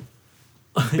are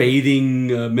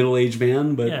bathing a middle-aged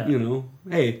man, but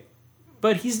hey.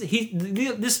 But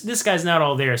this guy's not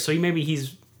all there, so maybe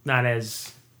he's not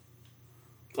as.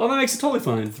 Oh, that makes it totally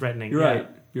fine. Threatening. You're right.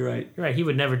 You're right. He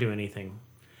would never do anything.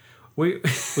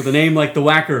 With a name like the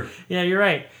Whacker. Yeah, you're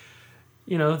right.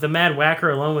 The Mad Whacker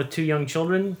alone with two young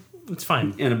children. It's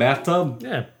fine. In a bathtub?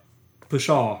 Yeah.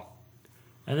 Pshaw.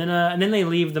 And then they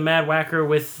leave the Mad Whacker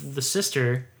with the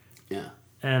sister. Yeah.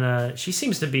 And she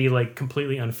seems to be like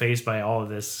completely unfazed by all of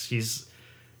this. She's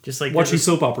just like watching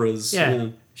soap operas. Yeah.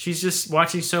 She's just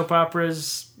watching soap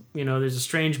operas. There's a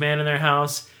strange man in their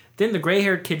house. Then the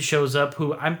gray-haired kid shows up,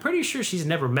 who I'm pretty sure she's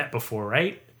never met before,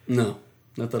 right? No.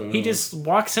 Not that I know. He just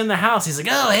walks in the house. He's like,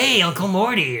 "Oh, hey, Uncle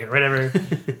Morty," or whatever.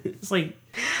 It's like,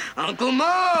 Uncle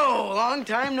Mo, long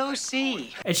time no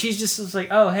see. And she's just like,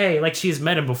 "Oh, hey," like she's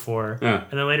met him before. Yeah.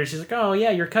 And then later she's like, "Oh,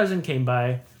 yeah, your cousin came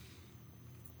by."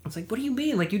 It's like, what do you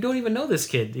mean? Like, you don't even know this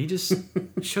kid. He just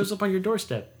shows up on your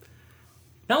doorstep.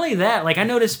 Not only that, like, I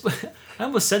noticed, I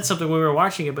almost said something when we were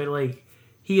watching it, but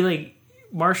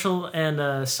Marshall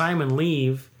and Simon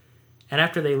leave, and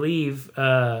after they leave,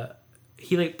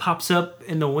 he pops up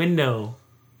in the window.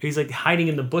 He's hiding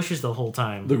in the bushes the whole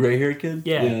time. The gray-haired kid?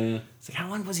 Yeah. It's like, how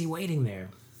long was he waiting there?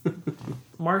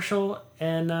 Marshall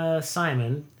and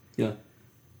Simon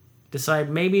decide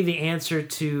maybe the answer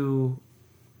to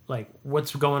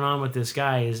what's going on with this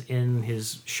guy is in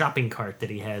his shopping cart that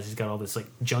he has. He's got all this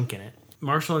junk in it.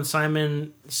 Marshall and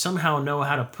Simon somehow know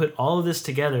how to put all of this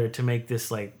together to make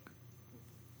this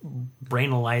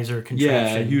brainalyzer contraption.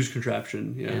 Yeah, a huge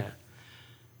contraption.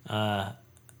 Yeah.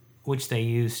 Which they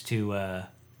use to I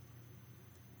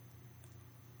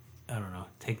don't know,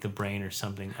 take the brain or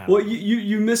something. Well,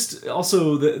 you missed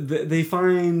also that they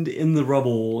find in the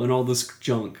rubble and all this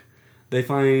junk. They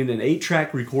find an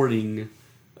 8-track recording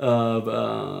of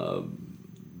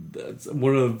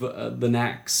one of the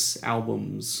Knacks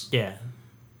albums. Yeah.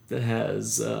 That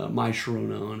has My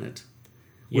Sharona on it,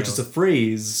 which is a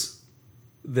phrase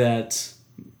that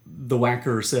the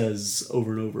Whacker says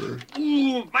over and over.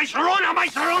 Ooh, my Sharona, my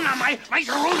Sharona, my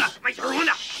Sharona, my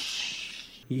Sharona.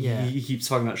 He keeps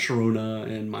talking about Sharona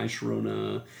and My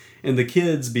Sharona. And the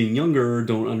kids, being younger,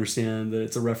 don't understand that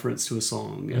it's a reference to a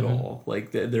song at all.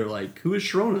 They're like, who is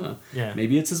Sharona? Yeah.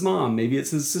 Maybe it's his mom. Maybe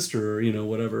it's his sister,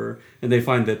 whatever. And they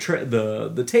find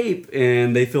the tape,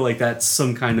 and they feel like that's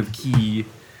some kind of key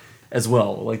as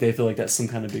well. They feel like that's some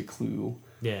kind of big clue.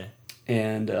 Yeah.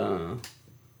 And,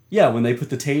 when they put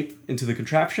the tape into the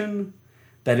contraption,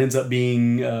 that ends up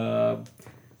being,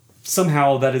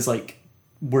 somehow that is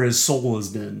where his soul has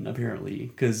been, apparently.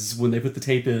 Because when they put the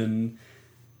tape in,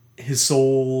 his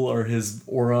soul or his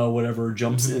aura, whatever,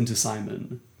 jumps into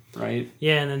Simon, right?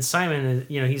 Yeah, and then Simon,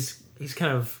 he's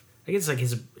kind of, I guess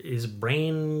his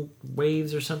brain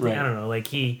waves or something. Right. I don't know.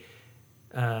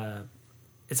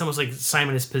 It's almost like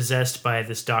Simon is possessed by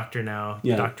this doctor now,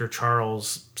 Dr.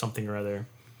 Charles something or other,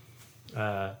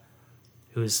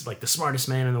 who's the smartest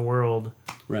man in the world.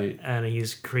 Right. And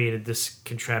he's created this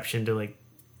contraption to I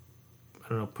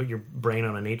don't know, put your brain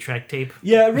on an 8-track tape.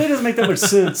 Yeah, it really doesn't make that much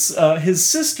sense. His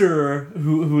sister,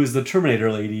 who is the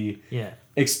Terminator lady,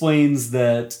 explains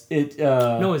that it...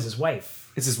 no, it's his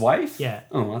wife. It's his wife? Yeah.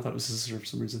 Oh, I thought it was his sister for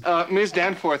some reason. Ms.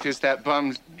 Danforth is that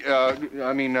bum's,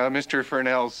 Mr.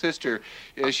 Furnell's sister.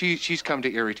 She's come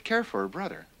to Erie to care for her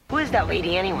brother. Who is that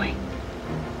lady anyway?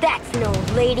 That's no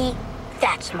lady.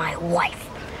 That's my wife.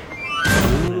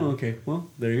 Oh, okay. Well,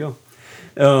 there you go.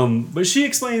 But she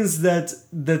explains that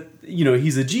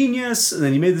he's a genius, and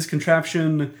then he made this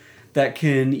contraption that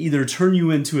can either turn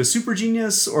you into a super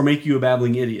genius or make you a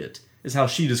babbling idiot, is how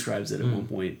she describes it at one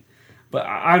point. But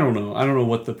I don't know. I don't know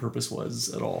what the purpose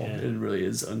was at all. Yeah. It really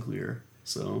is unclear.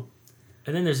 So,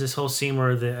 And then there's this whole scene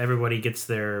where everybody gets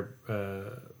their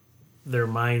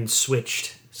minds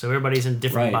switched, so everybody's in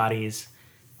different bodies,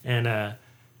 and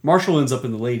Marshall ends up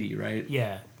in the lady, right?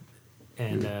 Yeah,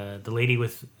 and the lady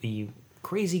with the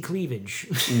crazy cleavage,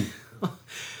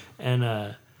 and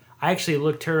I actually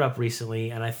looked her up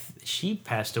recently, and she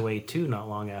passed away too not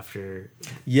long after.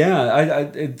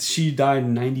 Yeah, she died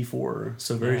in '94,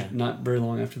 so not very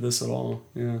long after this at all.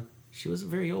 Yeah, she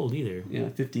wasn't very old either. Yeah,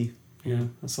 50. Yeah,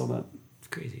 I saw that. It's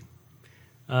crazy.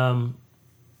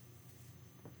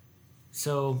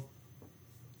 So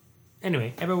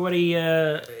anyway, everybody,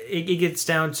 it gets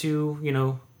down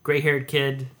to, gray-haired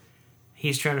kid.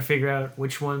 He's trying to figure out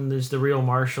which one is the real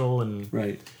Marshall, and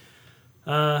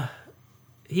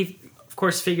he, of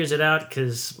course, figures it out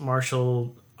because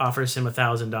Marshall offers him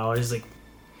 $1,000. He's like,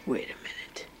 wait a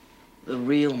minute. The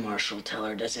real Marshall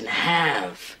Teller doesn't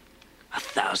have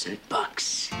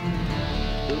 $1,000.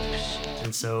 Oops.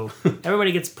 And so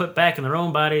everybody gets put back in their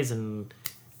own bodies, and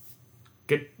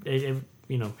good,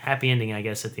 happy ending, I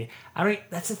guess, at the end.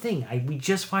 That's the thing. We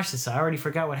just watched this. I already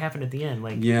forgot what happened at the end.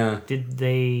 What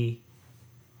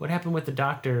happened with the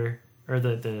doctor or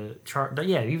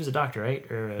he was a doctor,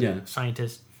 right? Or a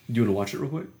scientist. Do you want to watch it real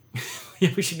quick?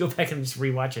 Yeah, we should go back and just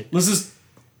rewatch it. Let's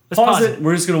pause it.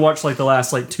 We're just going to watch the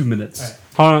last 2 minutes.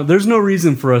 Right. There's no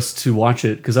reason for us to watch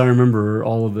it because I remember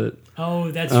all of it. Oh,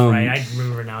 that's right. I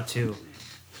remember now too.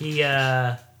 He,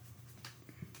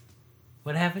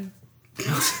 what happened?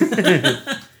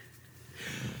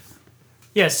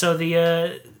 Yeah, so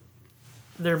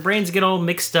their brains get all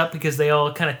mixed up because they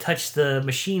all kind of touch the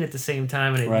machine at the same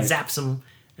time, and it zaps them.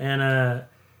 And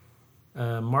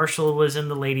Marshall was in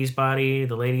the lady's body,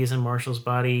 the lady is in Marshall's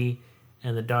body,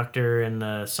 and the doctor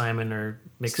and Simon are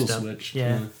mixed up. Switched.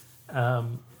 Yeah.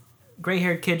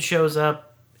 Gray-haired kid shows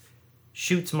up,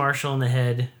 shoots Marshall in the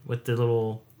head with the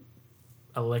little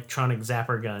electronic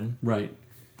zapper gun. Right.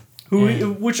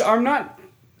 Which are not...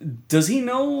 Does he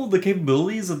know the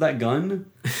capabilities of that gun?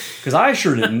 Because I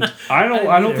sure didn't. I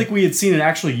don't think we had seen it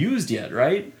actually used yet,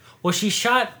 right? Well, she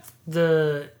shot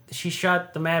the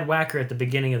Mad Whacker at the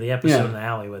beginning of the episode in the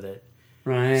alley with it.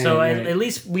 Right. So at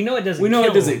least we know it doesn't. We know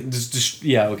kill. It doesn't. Just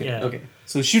okay.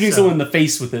 So shooting someone in the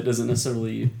face with it doesn't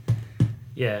necessarily.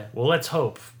 Yeah. Well, let's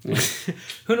hope. Yeah.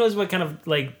 Who knows what kind of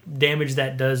damage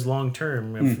that does long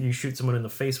term if you shoot someone in the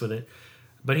face with it.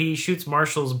 But he shoots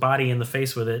Marshall's body in the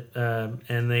face with it, and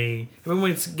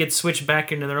everyone gets switched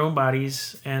back into their own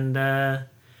bodies, and the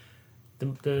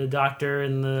doctor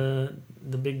and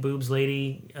the big boobs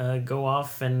lady go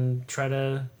off and try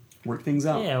to work things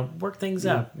out. Yeah, work things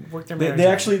out. Work their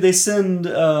marriage. They send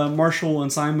Marshall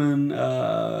and Simon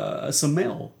some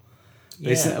mail.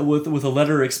 They sent with a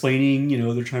letter explaining,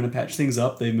 they're trying to patch things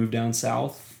up. They moved down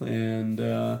south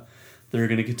and. They're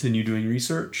going to continue doing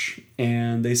research,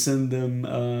 and they send them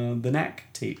the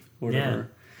NAC tape, whatever,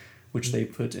 which they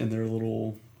put in their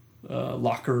little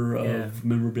locker of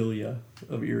memorabilia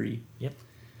of Erie. Yep.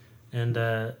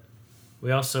 And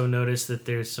we also noticed that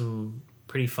there's some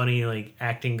pretty funny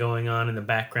acting going on in the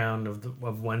background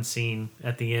of one scene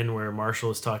at the end where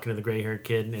Marshall is talking to the gray-haired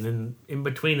kid, and then in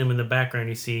between them in the background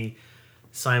you see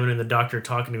Simon and the doctor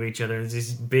talking to each other, and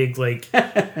these big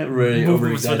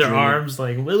movements with their arms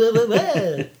blah, blah, blah,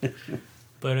 blah.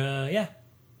 But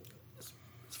it's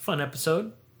a fun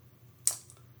episode.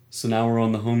 So now we're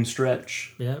on the home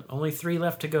stretch. Yeah, only 3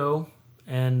 left to go,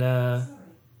 and Sorry, I'm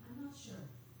not sure.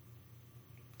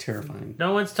 Terrifying.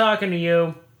 No one's talking to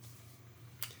you.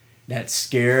 That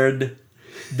scared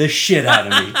the shit out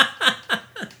of me.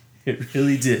 It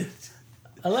really did.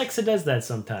 Alexa does that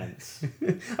sometimes.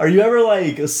 Are you ever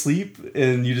asleep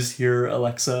and you just hear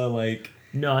Alexa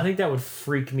No, I think that would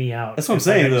freak me out. That's what I'm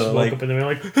saying though. Woke up and they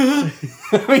were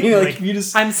you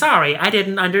just. I'm sorry, I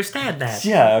didn't understand that.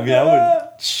 Yeah, I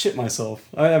would shit myself.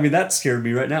 That scared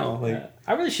me right now.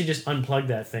 I really should just unplug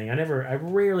that thing. I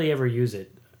rarely ever use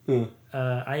it.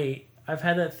 I've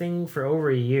had that thing for over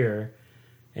a year,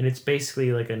 and it's basically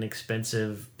an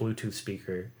expensive Bluetooth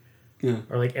speaker. Yeah.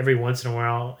 Or every once in a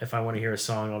while, if I want to hear a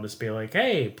song, I'll just be like,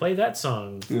 "Hey, play that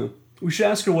song." Yeah. We should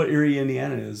ask her what Erie,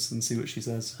 Indiana is and see what she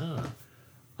says. Oh.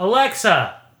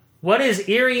 Alexa, what is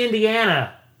Erie,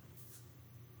 Indiana?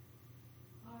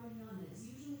 Ariana is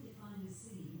usually defined as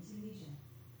city in Tunisia.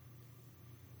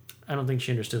 I don't think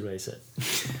she understood what I said.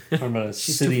 Talking about a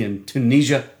city in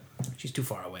Tunisia. She's too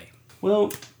far away.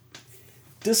 Well,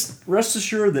 just rest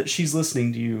assured that she's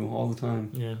listening to you all the time.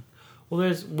 Yeah.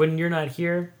 Well, when you're not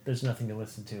here, there's nothing to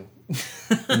listen to.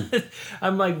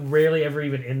 I'm rarely ever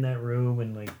even in that room,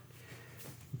 and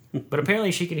but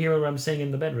apparently she can hear what I'm saying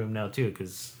in the bedroom now too,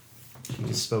 because She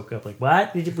just spoke up like,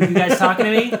 what? Were you guys talking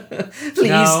to me?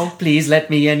 Please let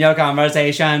me in your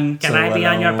conversation. Can I be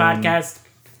on your podcast?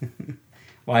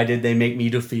 Why did they make me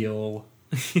to feel?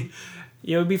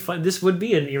 It would be fun. This would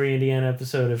be an Erie, Indiana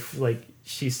episode if, like,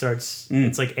 she starts...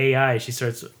 It's like AI. She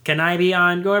starts, can I be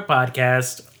on your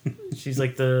podcast? She's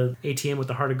like the ATM with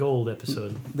the Heart of Gold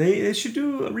episode. They should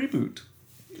do a reboot.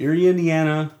 Erie,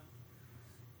 Indiana,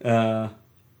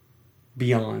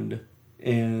 Beyond.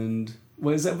 And...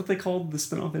 is that what they called the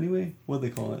spinoff anyway? What do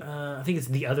they call it? I think it's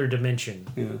The Other Dimension.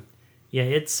 Yeah. Yeah,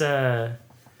 it's... I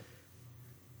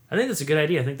think that's a good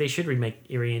idea. I think they should remake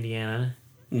Erie, Indiana.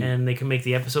 And they can make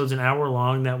the episodes an hour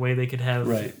long. That way they could have...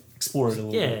 Right. Explore it a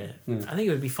little bit. Yeah. I think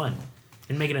it would be fun.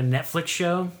 And make it a Netflix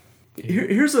show.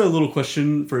 Here's a little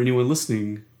question for anyone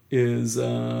listening. Is,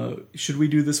 should we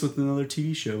do this with another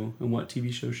TV show? And what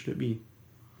TV show should it be?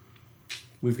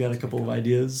 We've got a couple of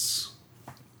ideas.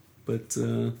 But,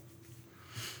 I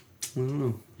don't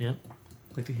know. Yeah.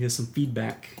 I'd like to hear some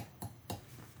feedback.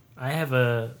 I have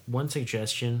one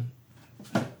suggestion.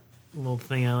 A little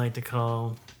thing I like to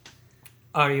call...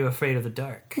 Are You Afraid of the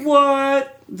Dark?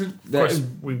 What? Of course,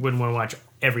 we wouldn't want to watch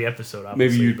every episode,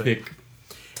 obviously. Maybe you'd pick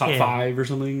top 5 or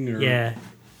something? Or? Yeah,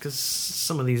 because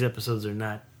some of these episodes are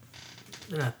not...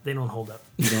 They don't hold up.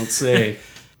 You don't say.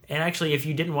 And actually, if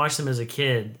you didn't watch them as a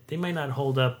kid, they might not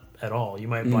hold up at all. You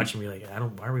might watch them and be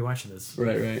like, why are we watching this?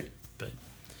 Right. But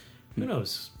who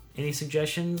knows? Any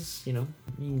suggestions? You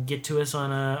can get to us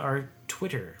on our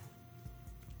Twitter.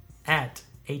 @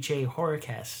 HA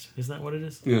Horrorcast. Isn't that what it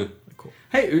is? Yeah. Cool.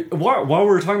 Hey, while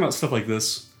we're talking about stuff like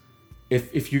this,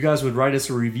 if you guys would write us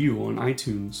a review on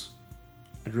iTunes,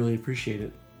 I'd really appreciate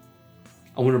it.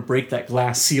 I want to break that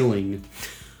glass ceiling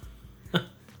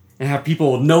and have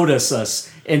people notice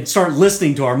us and start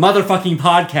listening to our motherfucking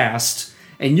podcast,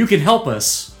 and you can help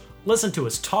us. Listen to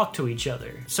us talk to each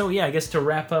other. So yeah, I guess to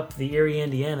wrap up the Erie,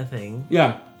 Indiana thing.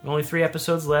 Yeah. Only 3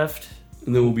 episodes left.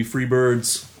 And then we'll be free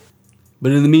birds.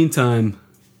 But in the meantime,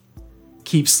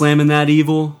 keep slamming that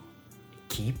evil.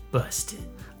 Keep busted.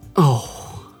 Oh.